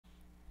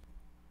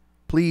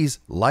Please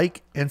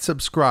like and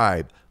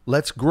subscribe.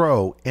 Let's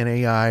grow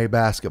NAIA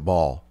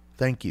basketball.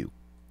 Thank you.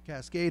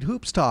 Cascade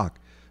Hoops Talk,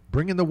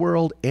 bringing the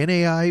world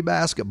NAIA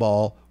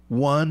basketball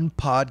one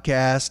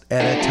podcast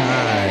at a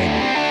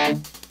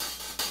time.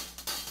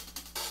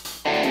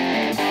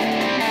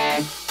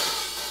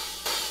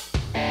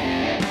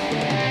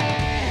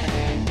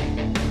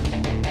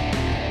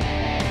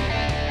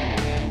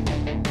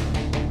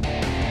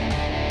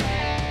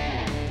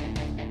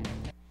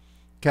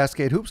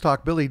 Cascade Hoops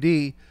Talk, Billy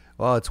D.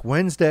 Well, it's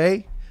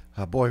Wednesday.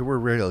 Boy, we're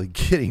really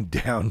getting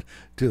down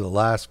to the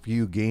last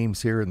few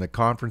games here in the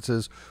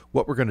conferences.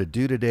 What we're going to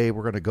do today,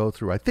 we're going to go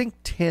through, I think,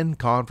 10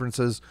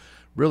 conferences,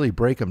 really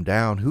break them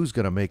down. Who's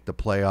going to make the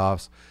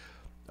playoffs,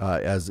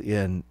 as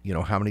in,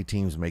 how many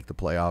teams make the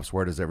playoffs?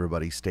 Where does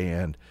everybody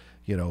stand?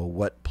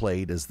 What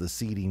play does the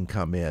seeding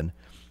come in?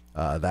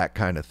 That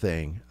kind of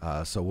thing.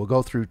 So we'll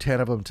go through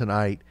 10 of them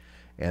tonight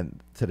and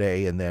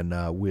today, and then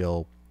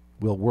we'll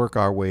work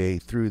our way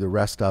through the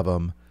rest of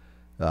them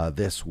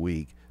this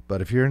week.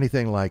 But if you're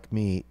anything like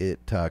me, it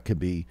can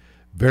be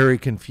very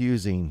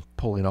confusing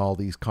pulling all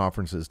these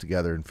conferences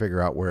together and figure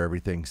out where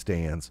everything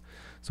stands.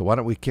 So why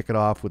don't we kick it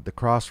off with the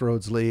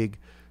Crossroads League?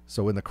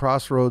 So in the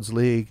Crossroads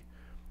League,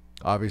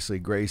 obviously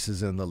Grace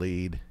is in the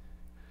lead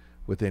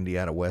with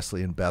Indiana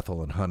Wesleyan,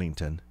 Bethel, and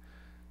Huntington.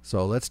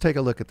 So let's take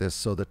a look at this.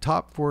 So the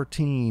top 4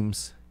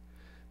 teams,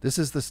 this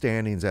is the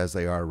standings as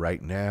they are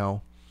right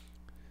now.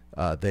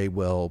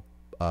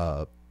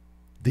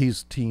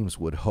 These teams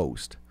would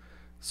host.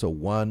 So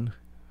 1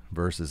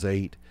 versus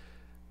 8,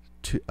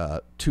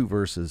 2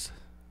 versus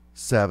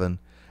 7,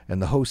 and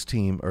the host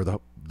team, or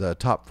the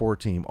top 4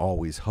 team,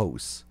 always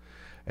hosts.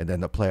 And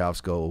then the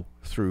playoffs go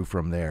through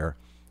from there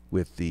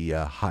with the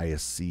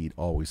highest seed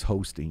always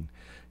hosting.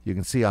 You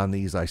can see on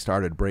these I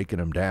started breaking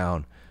them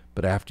down,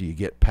 but after you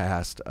get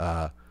past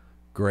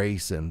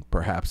Grace and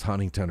perhaps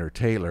Huntington or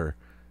Taylor,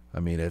 I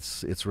mean,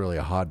 it's really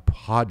a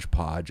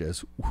hodgepodge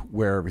as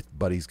where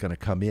everybody's going to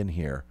come in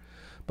here.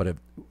 But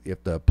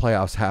if the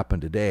playoffs happen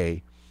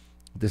today,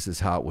 this is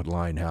how it would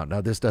line out.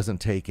 Now, this doesn't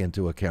take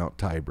into account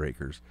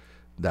tiebreakers.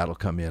 That'll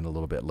come in a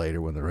little bit later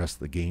when the rest of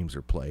the games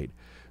are played.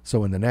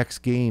 So in the next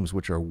games,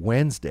 which are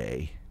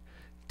Wednesday,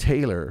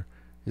 Taylor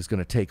is going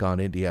to take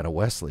on Indiana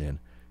Wesleyan.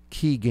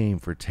 Key game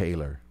for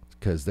Taylor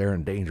because they're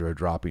in danger of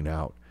dropping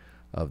out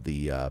of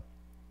the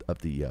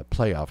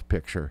playoff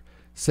picture.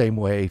 Same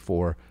way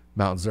for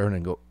Mount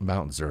Vernon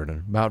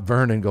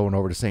going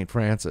over to St.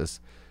 Francis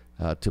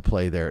to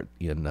play there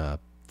in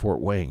Fort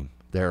Wayne.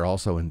 They're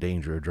also in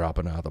danger of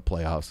dropping out of the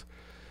playoffs.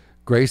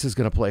 Grace is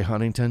going to play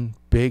Huntington.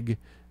 Big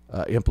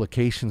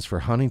implications for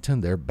Huntington.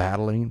 They're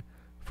battling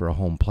for a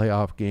home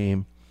playoff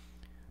game.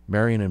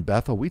 Marion and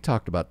Bethel, we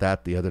talked about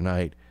that the other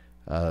night.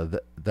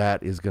 That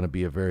is going to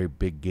be a very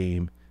big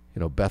game.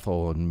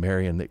 Bethel and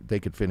Marion, they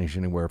could finish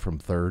anywhere from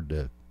 3rd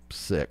to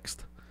 6th.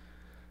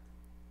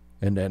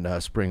 And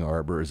then Spring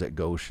Arbor is at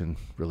Goshen.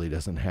 Really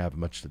doesn't have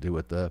much to do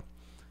with the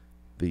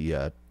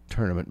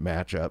tournament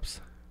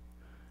matchups.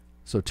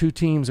 So 2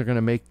 teams are going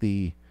to make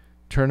the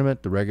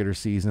tournament, the regular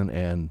season,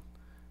 and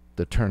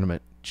the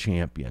tournament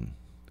champion.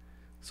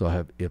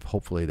 So if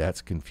hopefully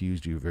that's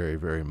confused you very,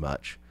 very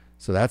much.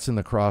 So that's in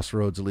the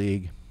Crossroads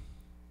League.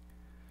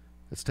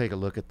 Let's take a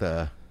look at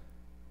the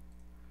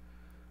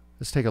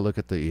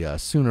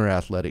Sooner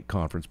Athletic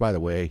Conference. By the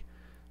way,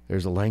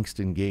 there's a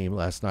Langston game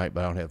last night,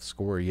 but I don't have the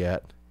score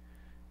yet.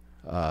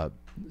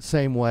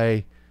 Same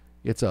way,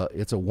 it's a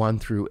 1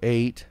 through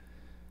 8,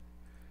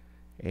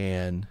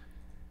 and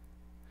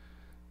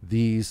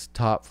these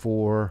top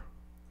 4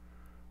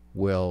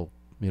 will,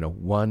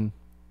 1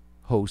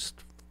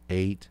 host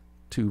 8,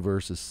 2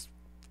 versus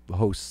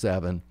host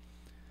 7,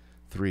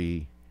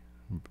 3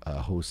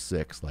 host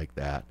 6, like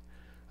that.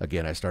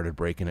 Again, I started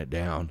breaking it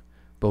down.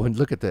 But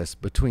look at this,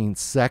 between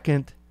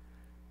 2nd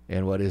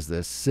and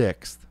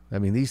 6th, I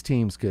mean, these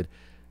teams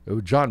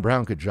John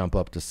Brown could jump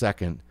up to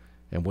 2nd,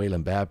 and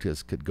Wayland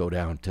Baptist could go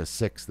down to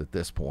 6th at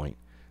this point.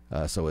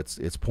 So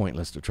it's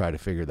pointless to try to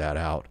figure that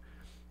out.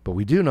 But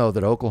we do know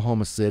that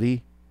Oklahoma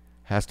City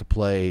has to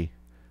play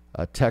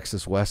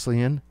Texas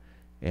Wesleyan.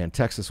 And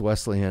Texas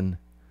Wesleyan,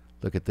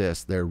 look at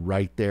this, they're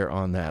right there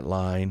on that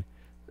line.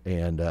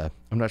 And I'm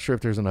not sure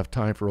if there's enough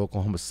time for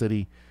Oklahoma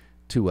City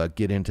to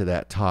get into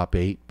that top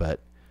 8, but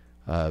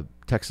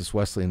Texas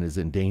Wesleyan is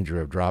in danger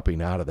of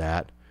dropping out of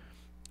that.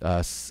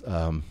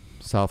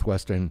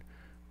 Southwestern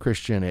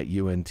Christian at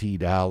UNT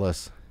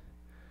Dallas.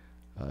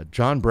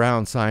 John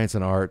Brown Science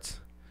and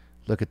Arts,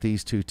 look at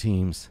these 2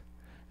 teams.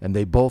 And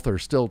they both are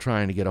still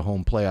trying to get a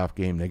home playoff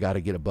game. They got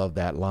to get above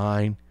that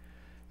line.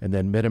 And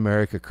then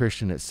Mid-America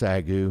Christian at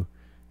Sagu.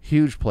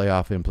 Huge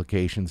playoff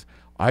implications.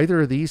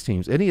 Either of these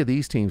teams, any of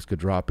these teams could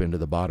drop into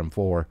the bottom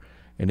 4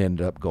 and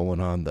end up going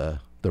on the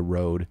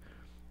road.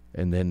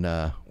 And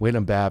then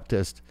Wayland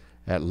Baptist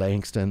at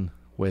Langston.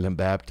 Wayland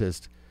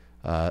Baptist,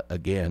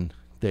 again,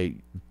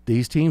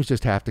 these teams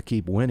just have to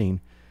keep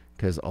winning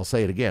because I'll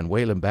say it again,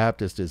 Wayland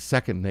Baptist is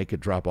 2nd. They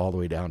could drop all the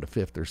way down to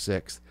 5th or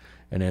 6th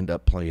and end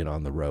up playing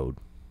on the road.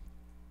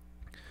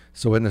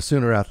 So in the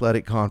Sooner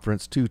Athletic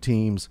Conference, 2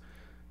 teams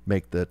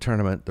make the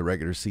tournament, the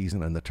regular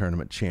season, and the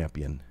tournament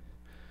champion.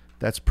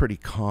 That's pretty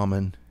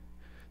common.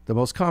 The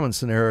most common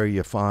scenario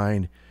you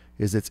find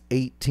is it's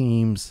 8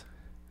 teams,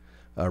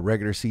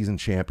 regular season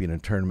champion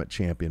and tournament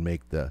champion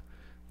make the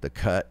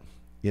cut.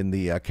 In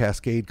the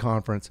Cascade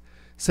Conference,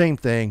 same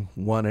thing,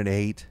 1 and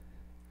 8.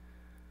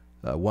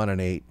 1 and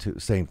 8,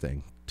 same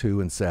thing,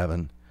 2 and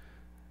 7.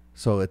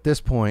 So at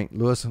this point,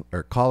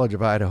 College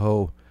of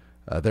Idaho,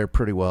 they're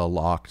pretty well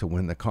locked to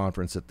win the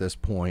conference at this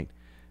point.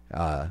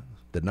 The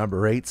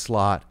number 8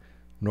 slot,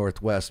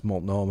 Northwest,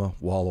 Multnomah,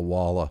 Walla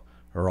Walla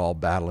are all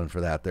battling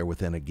for that. They're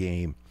within a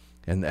game,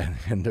 and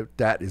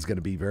that is going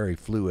to be very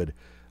fluid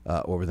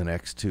over the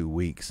next 2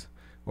 weeks.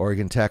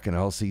 Oregon Tech and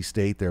LC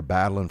State, they're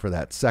battling for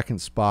that second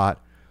spot.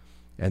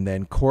 And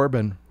then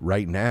Corbin,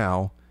 right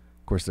now,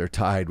 of course, they're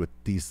tied with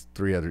these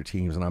 3 other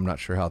teams, and I'm not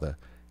sure how the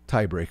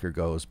tiebreaker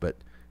goes, but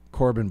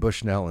Corbin,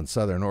 Bushnell, and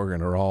Southern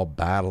Oregon are all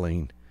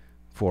battling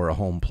for a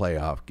home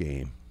playoff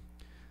game.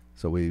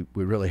 So we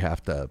really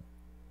have to,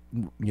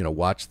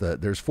 watch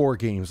there's 4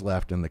 games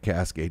left in the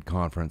Cascade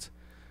Conference.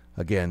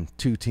 Again,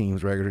 2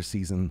 teams, regular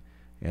season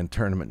and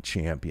tournament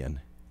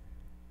champion.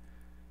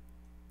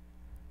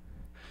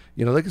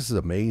 This is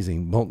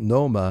amazing.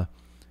 Multnomah,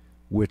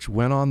 which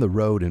went on the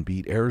road and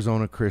beat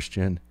Arizona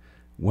Christian,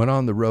 went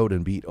on the road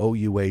and beat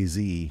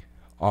OUAZ,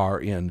 are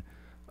in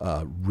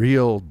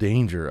real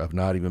danger of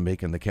not even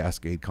making the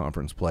Cascade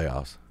Conference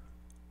playoffs.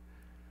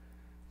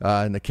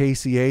 In the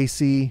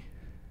KCAC,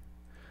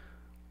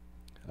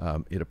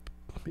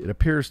 it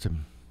appears to...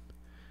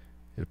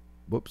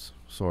 whoops,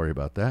 sorry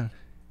about that.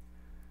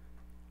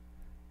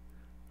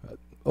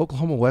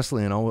 Oklahoma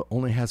Wesleyan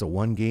only has a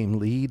 1-game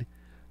lead,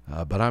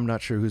 but I'm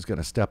not sure who's going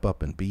to step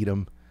up and beat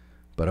them.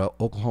 But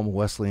Oklahoma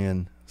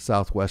Wesleyan,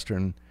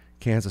 Southwestern,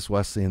 Kansas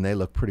Wesleyan, they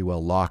look pretty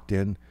well locked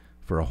in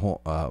for a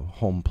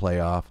home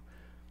playoff.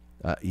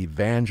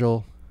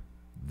 Evangel,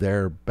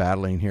 they're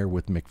battling here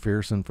with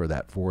McPherson for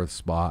that 4th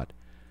spot.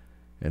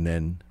 And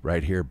then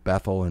right here,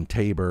 Bethel and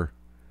Tabor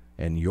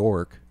and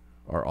York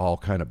are all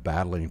kind of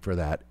battling for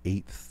that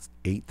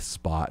 8th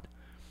spot.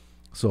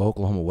 So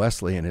Oklahoma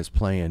Wesleyan is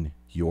playing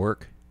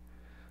York.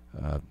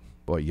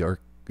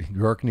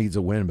 York needs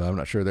a win, but I'm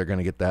not sure they're going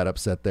to get that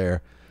upset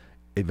there.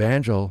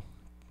 Evangel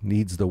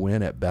needs the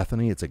win at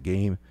Bethany. It's a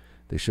game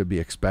they should be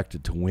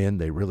expected to win.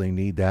 They really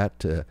need that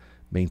to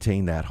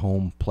maintain that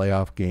home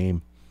playoff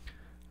game.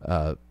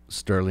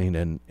 Sterling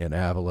and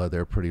Avila,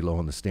 they're pretty low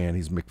in the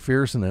standings.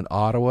 McPherson and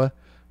Ottawa,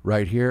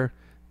 right here,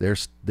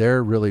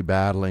 they're really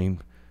battling.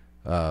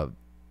 I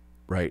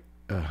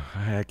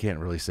can't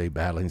really say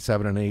battling.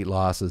 7 and 8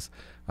 losses.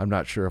 I'm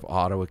not sure if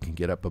Ottawa can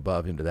get up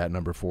above into that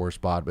number 4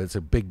 spot, but it's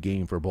a big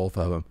game for both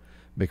of them.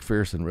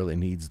 McPherson really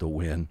needs the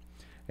win.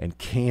 And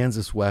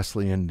Kansas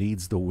Wesleyan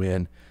needs the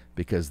win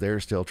because they're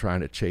still trying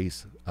to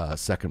chase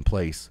second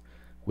place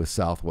with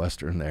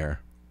Southwestern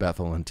there,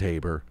 Bethel and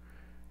Tabor,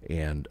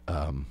 and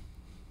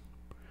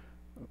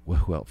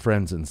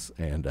Friends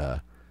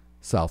and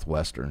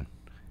Southwestern.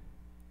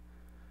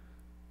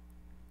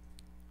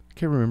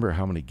 Can't remember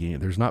how many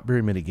games. There's not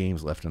very many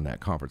games left in that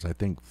conference. I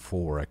think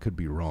 4. I could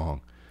be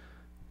wrong.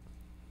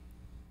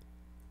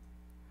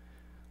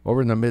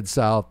 Over in the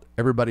Mid-South,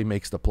 everybody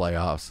makes the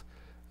playoffs.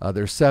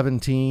 There's 7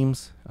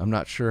 teams. I'm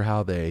not sure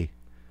how they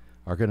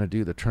are going to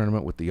do the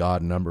tournament with the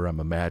odd number. I'm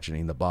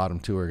imagining the bottom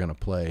 2 are going to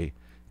play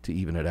to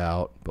even it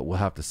out, but we'll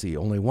have to see.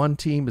 Only 1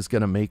 team is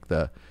going to make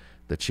the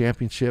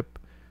championship.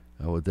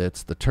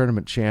 That's the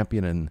tournament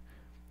champion,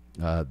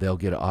 and they'll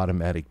get an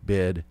automatic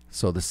bid.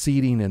 So the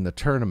seeding in the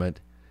tournament,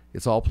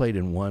 it's all played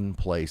in one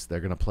place. They're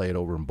going to play it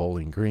over in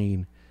Bowling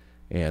Green,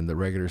 and the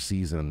regular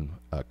season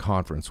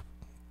conference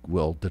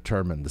will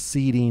determine the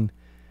seeding,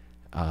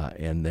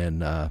 and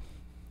then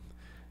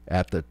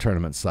at the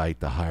tournament site,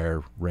 the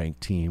higher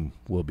ranked team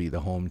will be the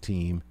home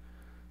team.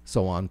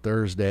 So on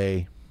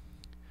Thursday,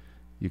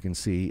 you can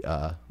see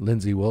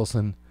Lindsey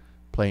Wilson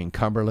playing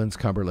Cumberland.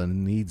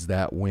 Cumberland needs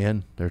that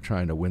win. They're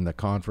trying to win the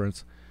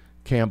conference.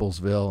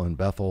 Campbellsville and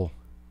Bethel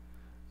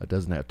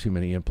doesn't have too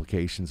many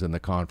implications in the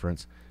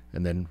conference.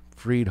 And then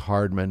Freed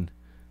Hardman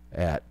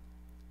at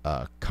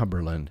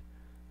Cumberland.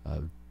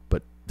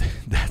 But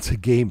that's a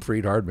game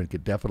Freed Hardman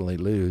could definitely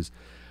lose.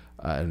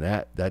 And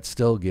that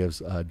still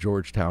gives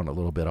Georgetown a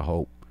little bit of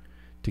hope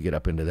to get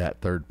up into that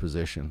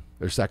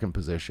second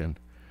position.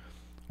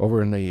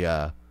 Over in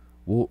the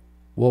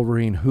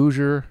Wolverine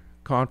Hoosier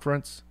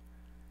Conference.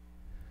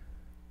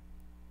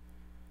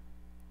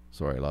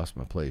 Sorry, I lost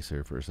my place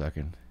here for a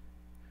second.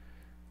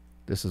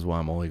 This is why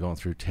I'm only going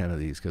through 10 of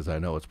these, because I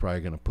know it's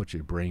probably going to put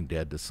you brain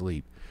dead to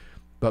sleep.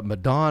 But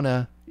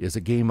Madonna is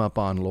a game up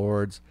on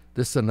Lords.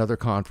 This is another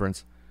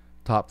conference.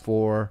 Top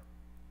 4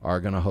 are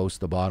going to host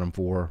the bottom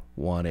 4,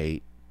 1,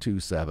 8, 2,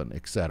 7,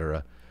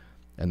 etc.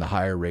 And the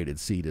higher rated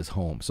seed is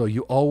home. So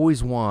you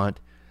always want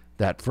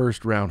that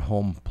first round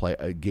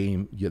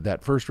that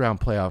first round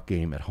playoff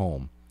game at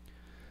home.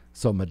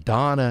 So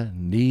Madonna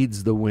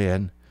needs the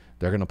win.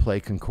 They're going to play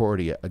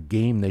Concordia, a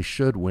game they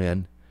should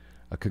win.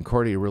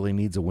 Concordia really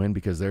needs a win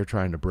because they're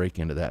trying to break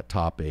into that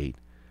top 8.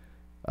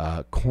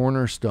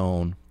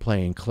 Cornerstone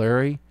playing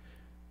Clary.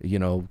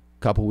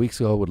 couple weeks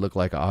ago would look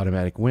like an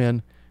automatic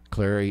win.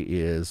 Clary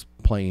is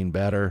playing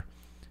better.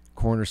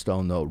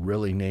 Cornerstone, though,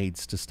 really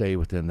needs to stay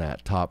within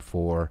that top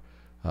 4.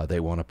 They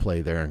want to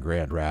play there in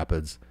Grand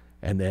Rapids.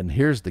 And then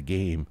here's the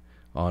game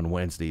on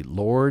Wednesday.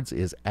 Lourdes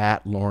is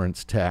at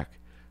Lawrence Tech.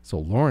 So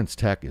Lawrence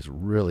Tech is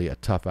really a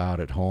tough out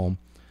at home.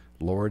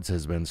 Lourdes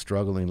has been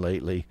struggling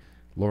lately.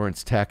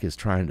 Lawrence Tech is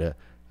trying to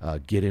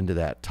get into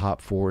that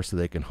top 4 so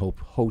they can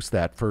host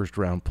that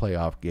first-round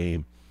playoff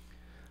game.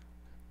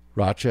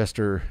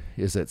 Rochester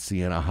is at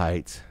Siena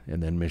Heights,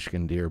 and then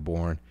Michigan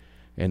Dearborn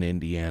and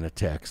Indiana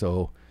Tech.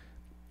 So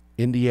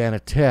Indiana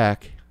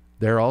Tech,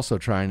 they're also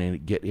trying to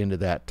get into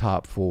that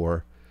top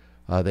 4.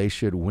 They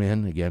should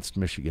win against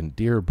Michigan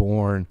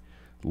Dearborn.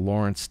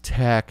 Lawrence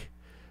Tech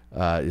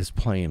is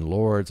playing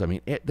Lourdes. I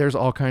mean, there's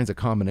all kinds of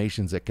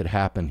combinations that could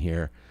happen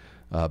here,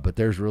 but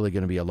there's really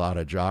going to be a lot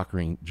of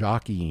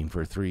jockeying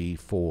for 3,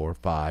 4,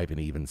 5,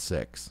 and even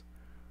 6.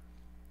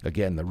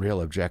 Again, the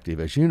real objective,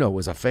 as you know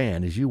as a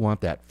fan, is you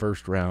want that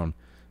first-round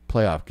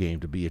playoff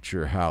game to be at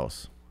your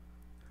house.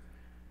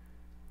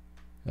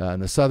 In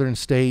the Southern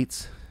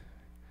States,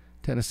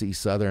 Tennessee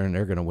Southern,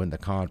 they're going to win the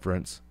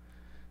conference.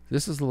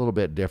 This is a little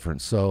bit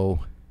different. So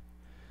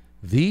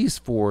these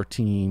 4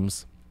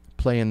 teams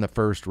play in the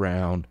first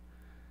round.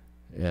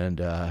 And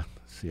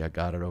see, I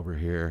got it over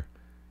here.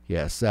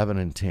 Yeah, 7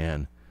 and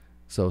 10.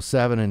 So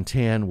 7 and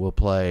 10 will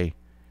play,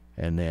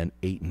 and then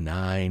 8 and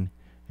 9.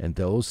 And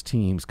those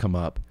teams come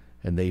up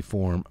and they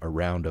form a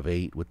round of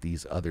 8 with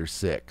these other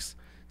 6.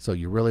 So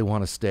you really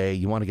want to stay.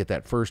 You want to get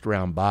that first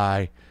round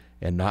bye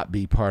and not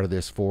be part of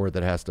this 4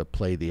 that has to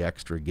play the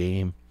extra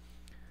game.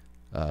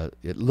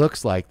 It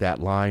looks like that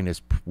line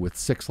is, with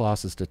 6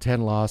 losses to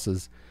 10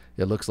 losses,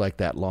 it looks like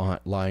that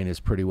line is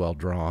pretty well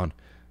drawn,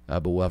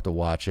 but we'll have to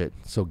watch it.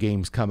 So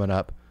games coming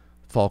up.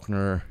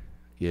 Faulkner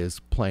is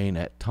playing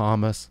at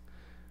Thomas.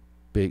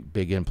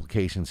 Big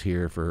implications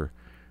here for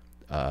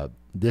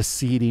this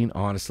seeding.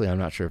 Honestly, I'm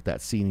not sure if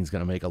that seeding is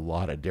going to make a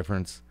lot of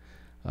difference.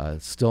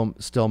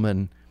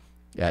 Stillman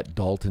at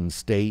Dalton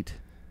State.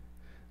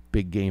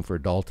 Big game for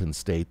Dalton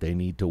State. They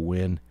need to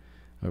win.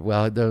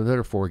 Well, there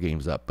are 4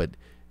 games up, but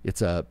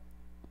it's they're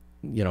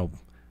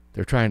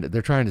trying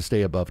to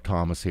stay above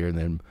Thomas here, and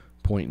then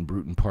Point and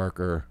Bruton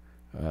Parker,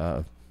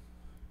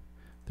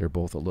 they're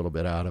both a little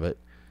bit out of it.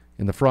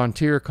 In the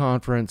Frontier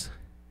Conference,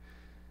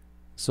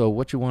 so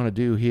what you want to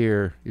do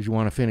here is you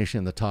want to finish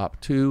in the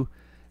top 2,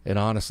 and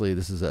honestly,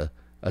 this is a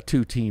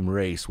 2-team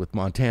race with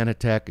Montana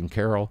Tech and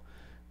Carroll.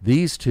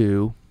 These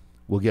 2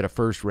 will get a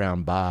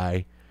first-round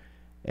bye,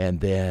 and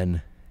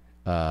then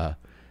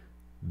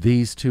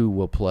these 2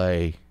 will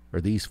play, or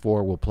these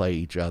 4 will play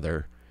each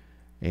other,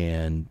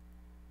 and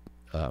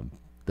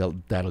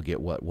that'll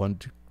get what, 1,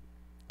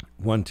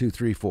 2,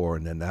 3, 4,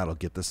 and then that'll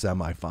get the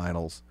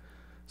semifinals.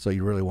 So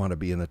you really want to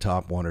be in the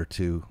top 1 or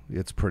 2.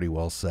 It's pretty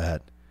well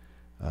set.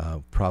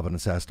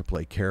 Providence has to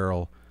play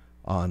Carroll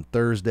on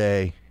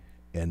Thursday,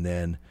 and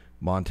then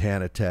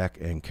Montana Tech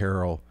and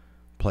Carroll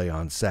play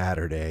on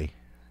Saturday.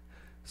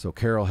 So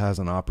Carroll has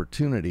an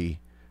opportunity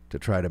to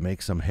try to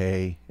make some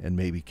hay and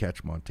maybe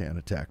catch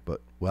Montana Tech,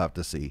 but we'll have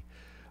to see.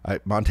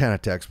 Montana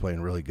Tech's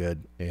playing really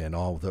good, and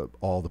all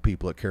the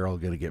people at Carroll are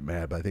going to get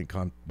mad, but I think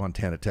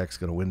Montana Tech's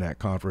going to win that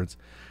conference.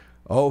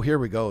 Oh, here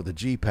we go, the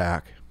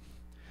G-Pack.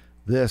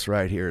 This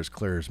right here is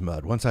clear as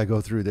mud. Once I go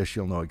through this,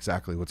 you'll know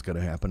exactly what's going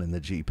to happen in the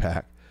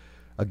G-Pack.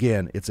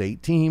 Again, it's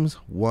 8 teams,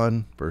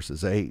 1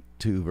 versus 8,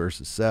 2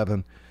 versus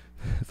 7,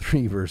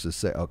 3 versus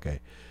 6.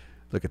 Okay,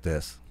 look at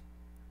this.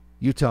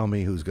 You tell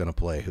me who's going to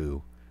play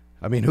who.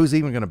 I mean, who's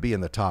even going to be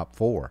in the top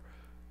 4?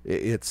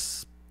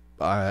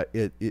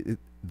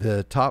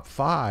 The top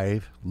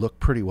 5 look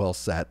pretty well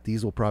set.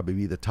 These will probably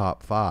be the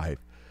top 5.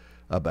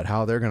 But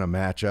how they're going to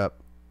match up,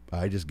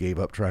 I just gave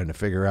up trying to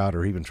figure out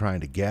or even trying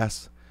to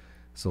guess.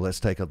 So let's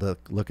take a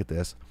look at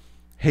this.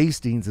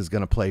 Hastings is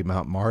going to play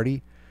Mount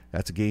Marty.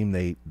 That's a game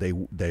they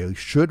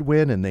should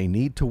win, and they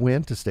need to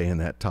win to stay in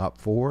that top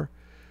 4.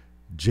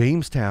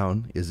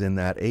 Jamestown is in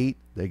that 8.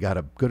 They got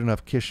a good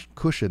enough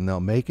cushion, they'll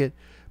make it.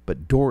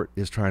 But Dort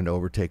is trying to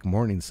overtake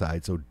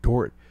Morningside, so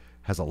Dort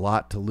has a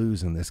lot to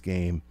lose in this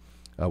game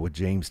with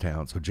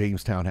Jamestown. So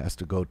Jamestown has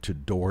to go to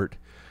Dort.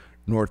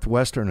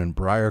 Northwestern and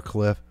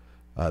Briarcliff,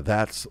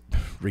 that's,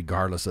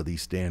 regardless of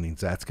these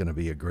standings, that's going to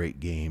be a great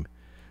game.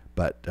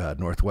 But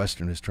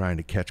Northwestern is trying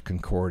to catch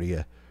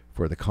Concordia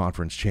for the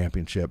conference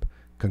championship.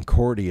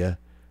 Concordia,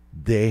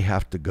 they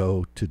have to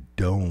go to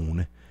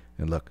Doane.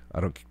 And look,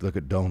 I don't look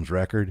at Doane's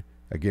record.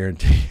 I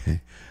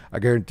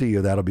guarantee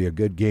you that'll be a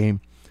good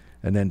game.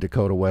 And then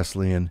Dakota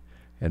Wesleyan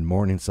and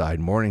Morningside.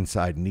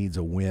 Morningside needs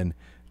a win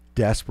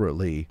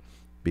desperately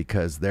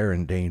because they're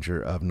in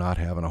danger of not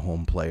having a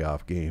home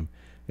playoff game.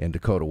 And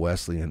Dakota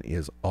Wesleyan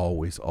is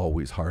always,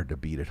 always hard to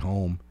beat at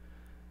home.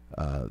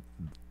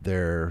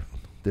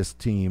 This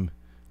team,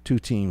 2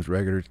 teams,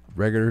 regular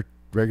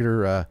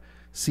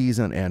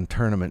season and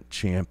tournament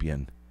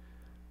champion.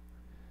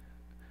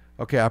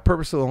 Okay, I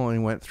purposely only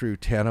went through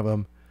 10 of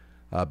them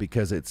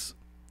because it's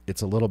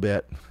a little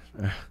bit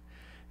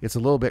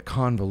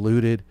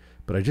convoluted,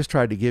 but I just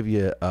tried to give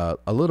you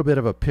a little bit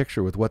of a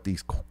picture with what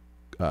these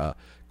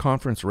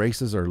conference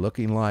races are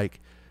looking like.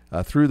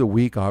 Through the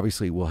week,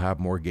 obviously, we'll have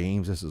more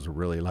games. This is a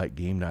really light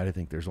game night. I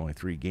think there's only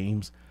 3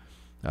 games.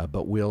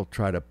 But we'll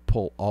try to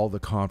pull all the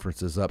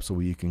conferences up so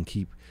we can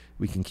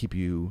keep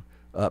you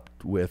up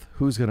with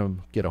who's going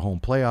to get a home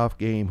playoff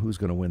game, who's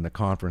going to win the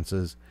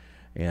conferences.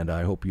 And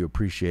I hope you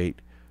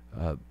appreciate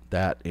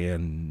that.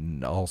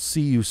 And I'll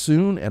see you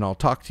soon, and I'll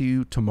talk to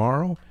you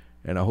tomorrow.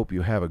 And I hope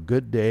you have a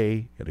good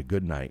day and a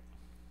good night.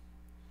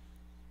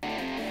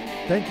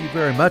 Thank you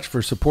very much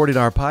for supporting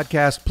our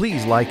podcast.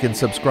 Please like and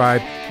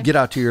subscribe. Get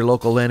out to your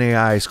local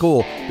NAIA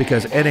school,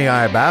 because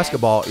NAIA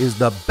basketball is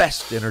the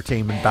best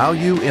entertainment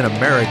value in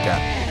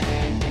America.